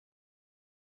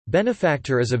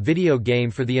Benefactor is a video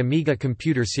game for the Amiga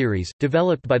computer series,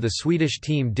 developed by the Swedish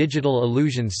team Digital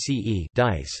Illusions CE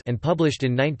 (DICE) and published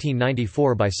in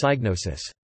 1994 by Psygnosis.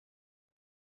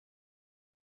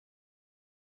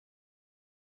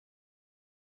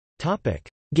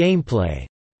 Gameplay.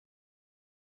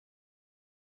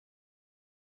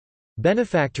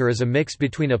 Benefactor is a mix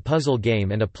between a puzzle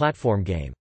game and a platform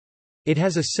game. It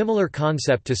has a similar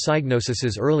concept to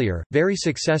Psygnosis's earlier, very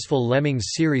successful Lemmings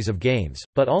series of games,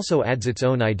 but also adds its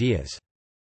own ideas.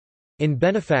 In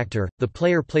Benefactor, the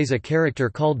player plays a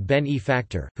character called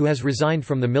Benefactor, who has resigned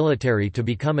from the military to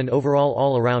become an overall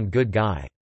all-around good guy.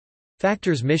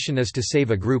 Factor's mission is to save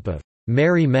a group of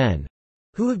merry men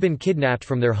who have been kidnapped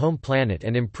from their home planet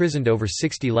and imprisoned over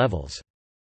 60 levels.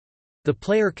 The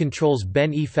player controls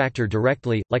Benefactor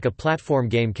directly, like a platform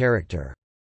game character.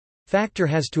 Factor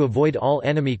has to avoid all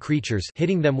enemy creatures,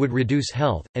 hitting them would reduce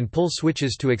health, and pull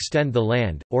switches to extend the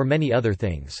land, or many other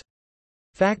things.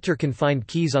 Factor can find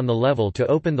keys on the level to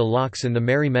open the locks in the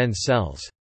merry men's cells.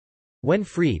 When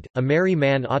freed, a merry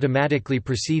man automatically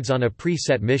proceeds on a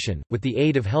preset mission, with the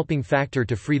aid of helping Factor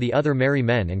to free the other merry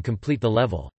men and complete the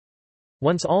level.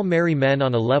 Once all merry men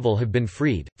on a level have been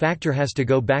freed, Factor has to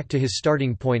go back to his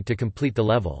starting point to complete the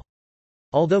level.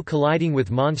 Although colliding with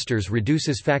monsters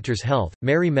reduces Factor's health,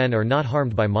 merry men are not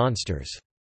harmed by monsters.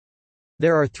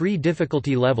 There are 3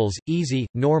 difficulty levels: easy,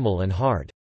 normal and hard.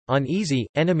 On easy,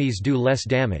 enemies do less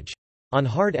damage. On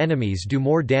hard, enemies do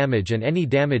more damage and any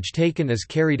damage taken is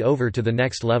carried over to the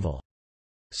next level.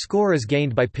 Score is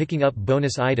gained by picking up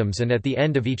bonus items, and at the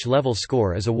end of each level,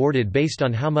 score is awarded based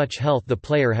on how much health the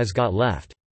player has got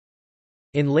left.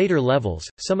 In later levels,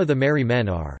 some of the merry men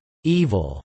are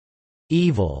evil.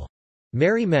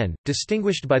 Merry men,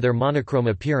 distinguished by their monochrome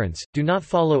appearance, do not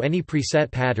follow any preset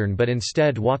pattern but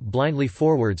instead walk blindly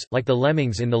forwards, like the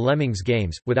lemmings in the Lemmings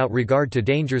games, without regard to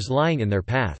dangers lying in their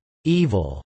path.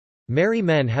 Evil merry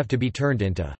men have to be turned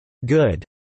into good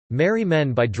merry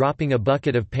men by dropping a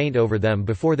bucket of paint over them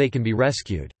before they can be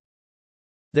rescued.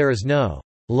 There is no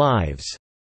lives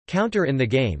counter in the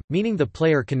game, meaning the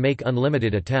player can make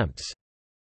unlimited attempts.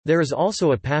 There is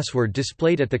also a password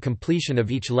displayed at the completion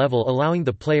of each level, allowing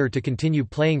the player to continue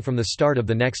playing from the start of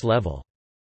the next level.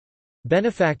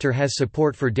 Benefactor has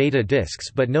support for data disks,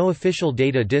 but no official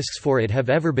data disks for it have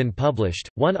ever been published.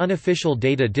 One unofficial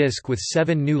data disk with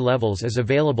 7 new levels is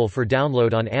available for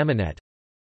download on Aminet.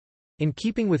 In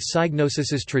keeping with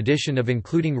Psygnosis's tradition of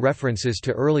including references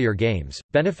to earlier games,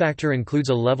 Benefactor includes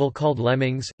a level called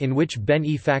Lemmings, in which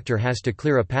Benefactor has to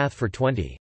clear a path for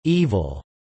 20 evil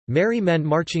merry men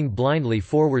marching blindly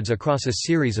forwards across a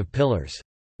series of pillars.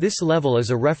 This level is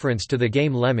a reference to the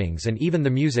game Lemmings, and even the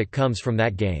music comes from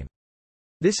that game.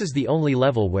 This is the only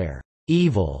level where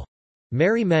evil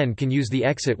merry men can use the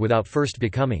exit without first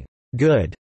becoming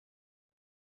good.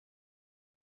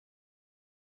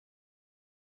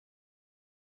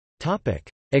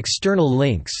 External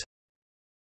links.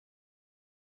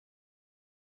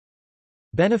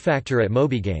 Benefactor at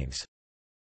MobyGames.